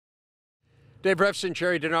Dave Revsine,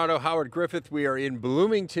 Gerry, DiNardo, Howard Griffith. We are in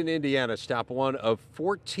Bloomington, Indiana. Stop one of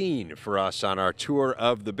 14 for us on our tour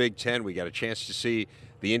of the Big Ten. We got a chance to see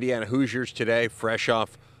the Indiana Hoosiers today, fresh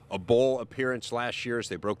off a bowl appearance last year as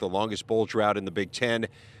they broke the longest bowl drought in the Big Ten.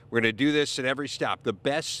 We're going to do this at every stop. The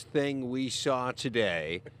best thing we saw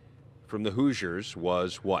today from the Hoosiers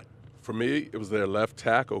was what? For me, it was their left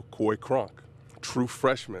tackle, Coy Cronk. True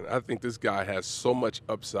freshman. I think this guy has so much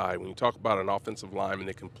upside. When you talk about an offensive lineman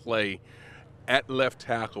that can play at left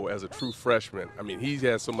tackle as a true freshman, I mean, he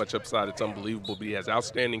has so much upside, it's unbelievable. But he has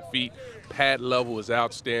outstanding feet. Pad level is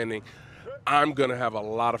outstanding. I'm going to have a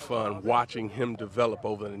lot of fun watching him develop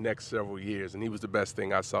over the next several years, and he was the best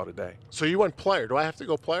thing I saw today. So you went player. Do I have to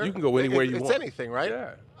go player? You can go anywhere you want. It's anything, right?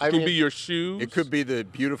 Yeah. I It can mean, be your shoes. It could be the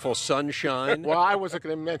beautiful sunshine. Well, I wasn't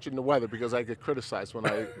going to mention the weather because I get criticized when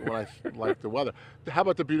I like the weather. How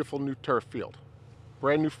about the beautiful new turf field?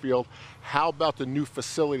 Brand new field. How about the new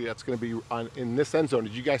facility that's going to be in this end zone?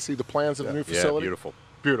 Did you guys see the plans of the new facility? Yeah, beautiful.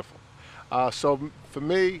 Beautiful. So for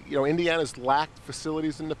me, Indiana's lacked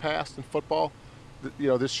facilities in the past in football.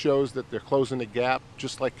 This shows that they're closing the gap.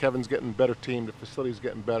 Just like Kevin's getting a better team, the facility's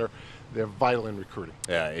getting better. They're vital in recruiting.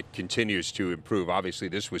 Yeah, it continues to improve. Obviously,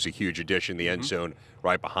 this was a huge addition. The end zone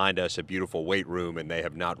right behind us, a beautiful weight room, and they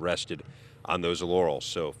have not rested on those laurels.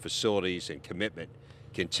 So facilities and commitment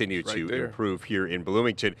continue to improve here in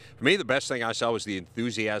Bloomington. For me, the best thing I saw was the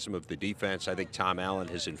enthusiasm of the defense. I think Tom Allen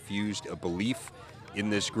has infused a belief in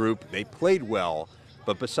this group. They played well,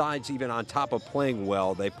 but besides even on top of playing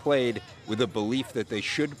well, they played with a belief that they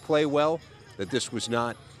should play well, that this was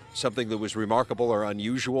not something that was remarkable or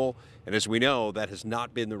unusual. And as we know, that has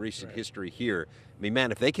not been the recent history here. I mean,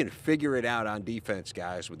 man, if they can figure it out on defense,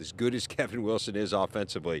 guys, with as good as Kevin Wilson is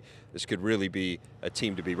offensively, this could really be a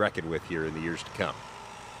team to be reckoned with here in the years to come.